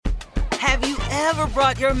Have you ever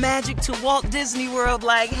brought your magic to Walt Disney World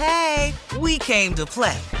like, hey, we came to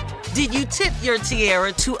play? Did you tip your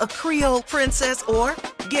tiara to a Creole princess or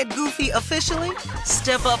get goofy officially?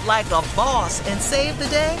 Step up like a boss and save the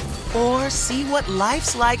day? Or see what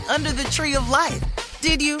life's like under the tree of life?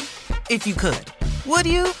 Did you? If you could. Would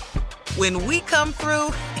you? When we come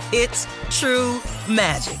through, it's true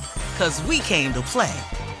magic. 'Cause we came to play.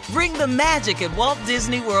 Bring the magic at Walt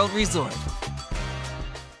Disney World Resort.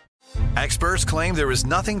 Experts claim there is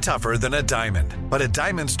nothing tougher than a diamond. But at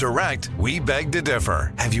Diamonds Direct, we beg to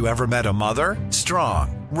differ. Have you ever met a mother?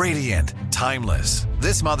 Strong, radiant, timeless.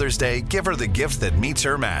 This Mother's Day, give her the gift that meets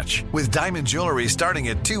her match. With diamond jewelry starting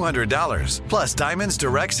at $200. Plus Diamonds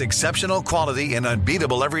Direct's exceptional quality and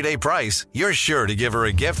unbeatable everyday price, you're sure to give her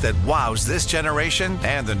a gift that wows this generation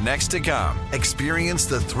and the next to come. Experience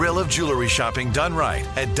the thrill of jewelry shopping done right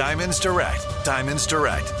at Diamonds Direct. Diamonds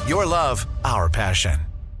Direct. Your love, our passion.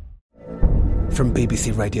 From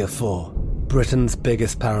BBC Radio 4, Britain's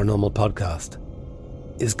biggest paranormal podcast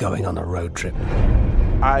is going on a road trip.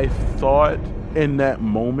 I thought in that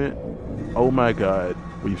moment, oh my God,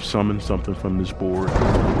 we've summoned something from this board.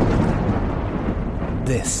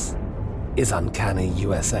 This is Uncanny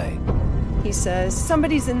USA. He says,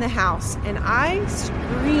 somebody's in the house, and I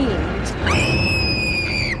screamed.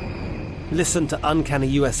 Listen to Uncanny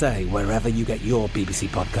USA wherever you get your BBC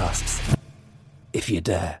podcasts, if you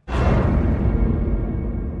dare.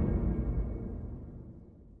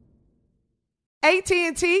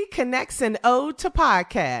 AT&T connects an ode to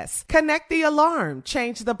podcasts. Connect the alarm.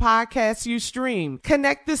 Change the podcast you stream.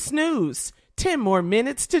 Connect the snooze. 10 more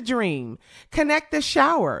minutes to dream. Connect the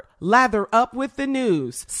shower. Lather up with the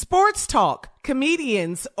news. Sports talk,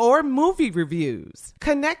 comedians, or movie reviews.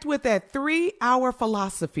 Connect with that 3-hour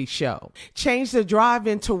philosophy show. Change the drive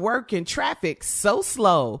into work in traffic so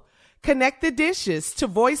slow. Connect the dishes to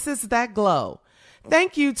voices that glow.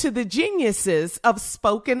 Thank you to the geniuses of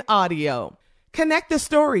spoken audio. Connect the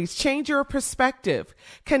stories, change your perspective.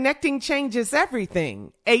 Connecting changes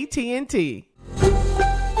everything. AT&T.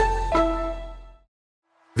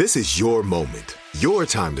 This is your moment, your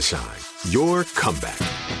time to shine, your comeback.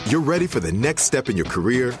 You're ready for the next step in your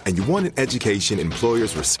career, and you want an education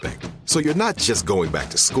employers respect. So you're not just going back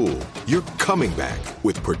to school, you're coming back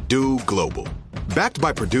with Purdue Global. Backed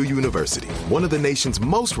by Purdue University, one of the nation's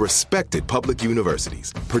most respected public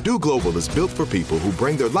universities, Purdue Global is built for people who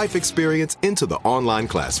bring their life experience into the online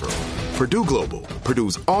classroom. Purdue Global,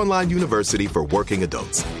 Purdue's online university for working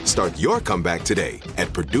adults. Start your comeback today at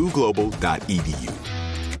purdueglobal.edu.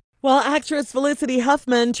 Well, actress Felicity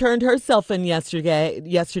Huffman turned herself in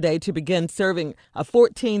yesterday to begin serving a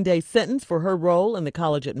 14-day sentence for her role in the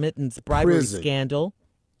college admittance bribery scandal.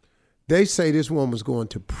 They say this woman was going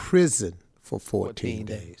to prison for 14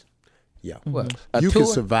 days. Yeah. What, you can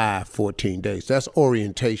survive 14 days. That's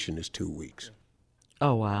orientation is 2 weeks.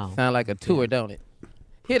 Oh, wow. Sound like a tour, don't it?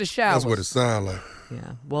 Hear the showers. That's what it sounds like.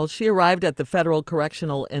 Yeah. Well, she arrived at the Federal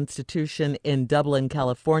Correctional Institution in Dublin,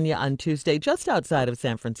 California on Tuesday, just outside of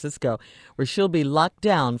San Francisco, where she'll be locked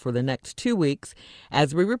down for the next 2 weeks.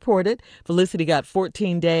 As we reported, Felicity got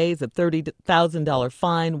 14 days, a $30,000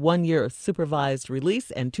 fine, 1 year of supervised release,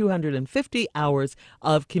 and 250 hours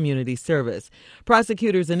of community service.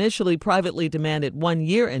 Prosecutors initially privately demanded 1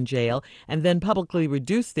 year in jail and then publicly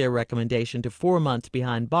reduced their recommendation to 4 months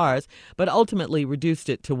behind bars, but ultimately reduced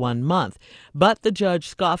it to 1 month. But the judge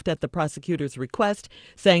scoffed at the prosecutor's request,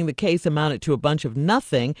 saying the case amounted to a bunch of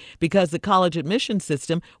nothing because the college admission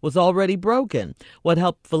system was already broken. What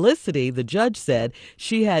helped Felicity, the judge said,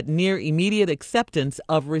 she had near immediate acceptance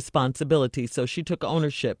of responsibility, so she took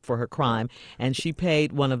ownership for her crime, and she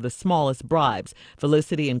paid one of the smallest bribes.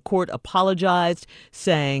 Felicity in court apologized,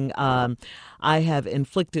 saying, I have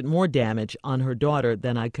inflicted more damage on her daughter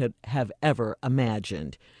than I could have ever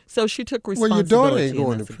imagined. So she took responsibility. Well, your daughter ain't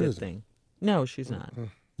going to prison. No, she's not.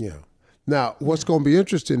 Yeah. Now, what's going to be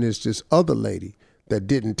interesting is this other lady that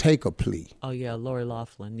didn't take a plea. Oh, yeah, Lori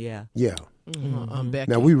Loughlin, yeah. Yeah.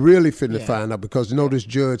 Becky. Now, we really finna find out because, you know, this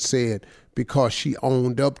judge said because she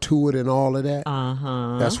owned up to it and all of that,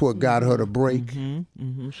 that's what got her to break.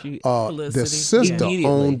 The sister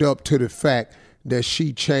owned up to the fact that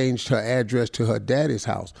she changed her address to her daddy's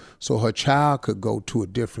house so her child could go to a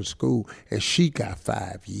different school, and she got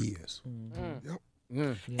 5 years. Yep.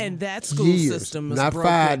 And that school system is not broken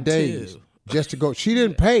 5 days, too. just to go. She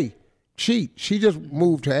didn't pay, cheat. She just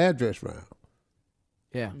moved her address around.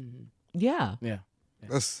 Yeah. Yeah. Yeah.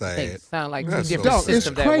 That's sad. Sound like That's two different it's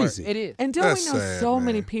systems crazy. that work. It is. And don't That's we know sad, so man.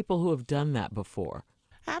 many people who have done that before?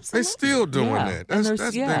 Absolutely. They still doing Yeah. that. And That's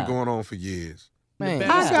there's- been going on for years. Man.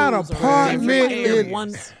 I got an apartment in.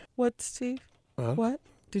 What, Steve? Huh? What?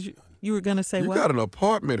 You were going to say you what? You got an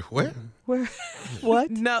apartment where? Where?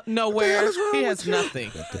 What? Nowhere. He has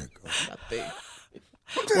nothing. Nothing.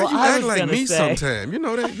 Sometimes you act like me sometimes. You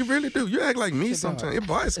know that? You really do. You act like me sometimes. Your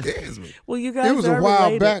boy scares me. Well, you guys It was a while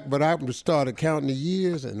related. back, but I started counting the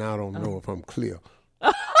years, and I don't know if I'm clear.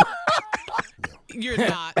 You're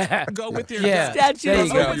not. Go with your statute of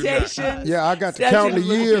limitations. Yeah, I got to count the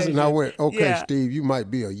years, and I went, okay, Steve, you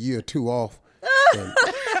might be a year or two off.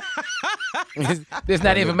 There's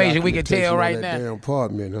not information we can tell right now. Damn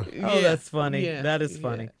apartment, huh? Oh, that's funny. Yeah. That is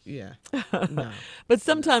funny. Yeah. No. But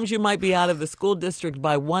sometimes you might be out of the school district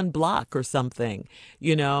by 1 block or something,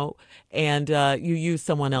 and you use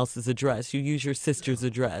someone else's address. You use your sister's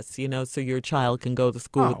address, so your child can go to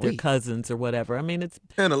school with their cousins or whatever. I mean, it's...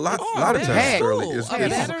 And a lot of times, Shirley,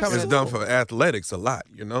 it's done for athletics a lot,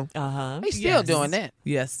 Uh-huh. They still doing that.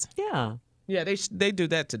 Yes. Yeah. Yeah, they do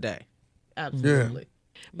that today. Absolutely. Yeah.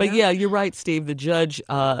 But yeah, you're right, Steve. The judge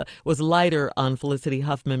was lighter on Felicity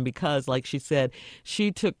Huffman because, like she said,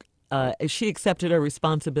 she accepted her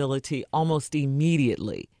responsibility almost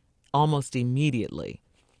immediately.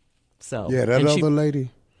 So yeah, that other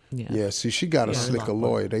lady. Yeah. See, she got a slicker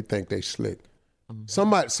lawyer. They think they slick.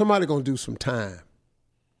 Somebody gonna do some time.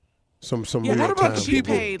 Some real what about time. she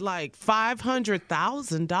paid like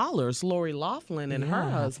 $500,000, Lori Loughlin and her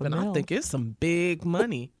husband. I think it's some big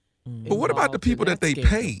money. But what about the people that they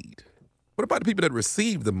paid? What about the people that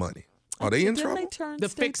received the money? Are they in trouble? The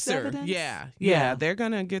fixer. Yeah. They're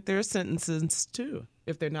going to get their sentences too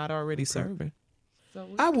if they're not already serving. So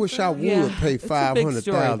I wish I would pay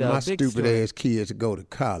 $500,000 my stupid ass kids to go to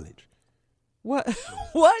college. What?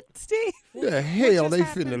 What, Steve? The hell they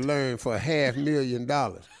finna learn for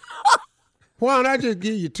 $500,000? Why don't I just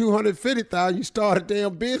give you $250,000? You start a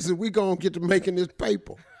damn business. We gonna get to making this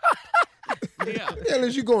paper. Yeah. The hell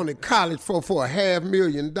is you going to college for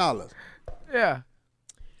 $500,000? Yeah.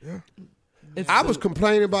 I was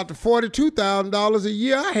complaining about the $42,000 a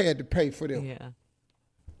year I had to pay for them. Yeah.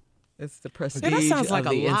 It's the prestige that sounds like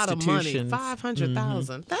of the a lot of money. institutions.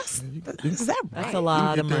 $500,000. Is that right? That's a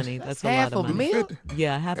lot of money. That's a lot of money. $500,000?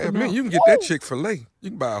 Yeah, $500,000. Hey, man, you can get that Chick-fil-A. You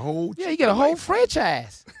can buy a whole. Yeah, you get a whole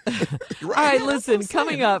franchise. All right, listen,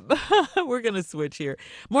 coming up, we're going to switch here.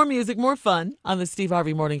 More music, more fun on the Steve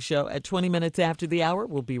Harvey Morning Show at 20 minutes after the hour.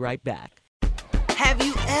 We'll be right back. Have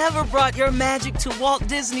you ever brought your magic to Walt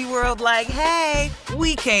Disney World like, hey,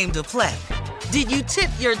 we came to play? Did you tip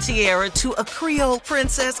your tiara to a Creole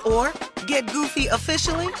princess or get goofy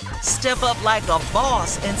officially? Step up like a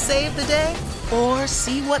boss and save the day? Or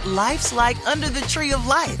see what life's like under the tree of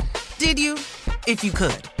life? Did you? If you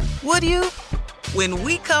could. Would you? When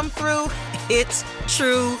we come through, it's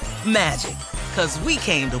true magic. 'Cause we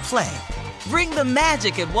came to play. Bring the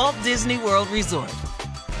magic at Walt Disney World Resort.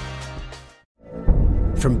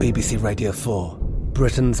 From BBC Radio 4,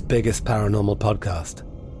 Britain's biggest paranormal podcast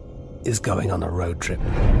is going on a road trip.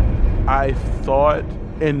 I thought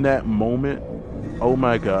in that moment, oh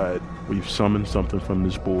my God, we've summoned something from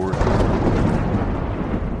this board.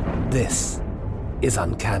 This is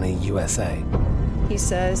Uncanny USA. He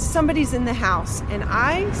says, somebody's in the house, and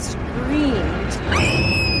I screamed.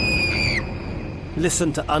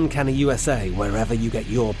 Listen to Uncanny USA wherever you get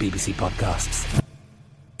your BBC podcasts,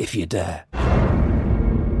 if you dare.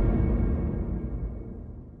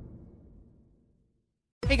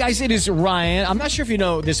 Hey guys, it is Ryan. I'm not sure if you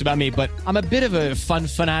know this about me, but I'm a bit of a fun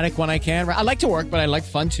fanatic when I can. I like to work, but I like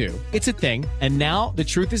fun too. It's a thing. And now the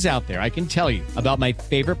truth is out there. I can tell you about my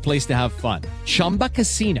favorite place to have fun. Chumba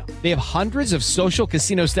Casino. They have hundreds of social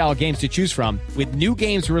casino style games to choose from with new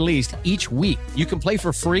games released each week. You can play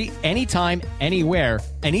for free anytime, anywhere.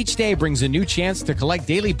 And each day brings a new chance to collect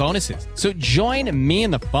daily bonuses. So join me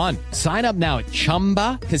in the fun. Sign up now at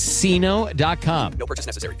ChumbaCasino.com. No purchase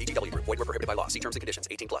necessary. VGW. Void where prohibited by law. See terms and conditions.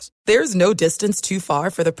 18+. There's no distance too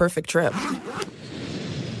far for the perfect trip.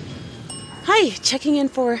 Hi, checking in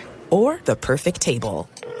for... Or the perfect table.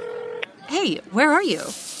 Hey, where are you?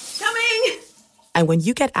 Coming! And when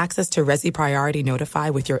you get access to Resi Priority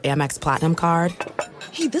Notify with your Amex Platinum card...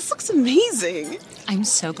 Hey, this looks amazing. I'm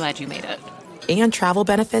so glad you made it. And travel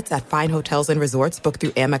benefits at fine hotels and resorts booked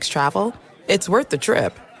through Amex Travel, it's worth the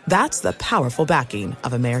trip. That's the powerful backing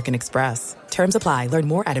of American Express. Terms apply. Learn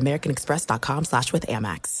more at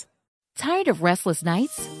americanexpress.com/withAmex. Tired of restless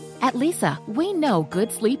nights? At Leesa, we know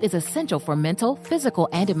good sleep is essential for mental, physical,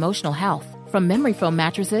 and emotional health. From memory foam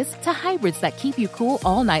mattresses to hybrids that keep you cool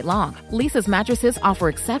all night long, Leesa's mattresses offer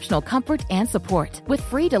exceptional comfort and support with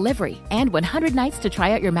free delivery and 100 nights to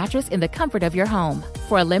try out your mattress in the comfort of your home.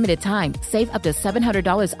 For a limited time, save up to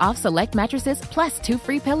 $700 off select mattresses plus 2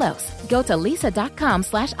 free pillows. Go to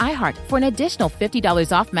leesa.com/iHeart for an additional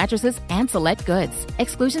 $50 off mattresses and select goods.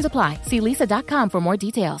 Exclusions apply. See leesa.com for more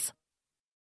details.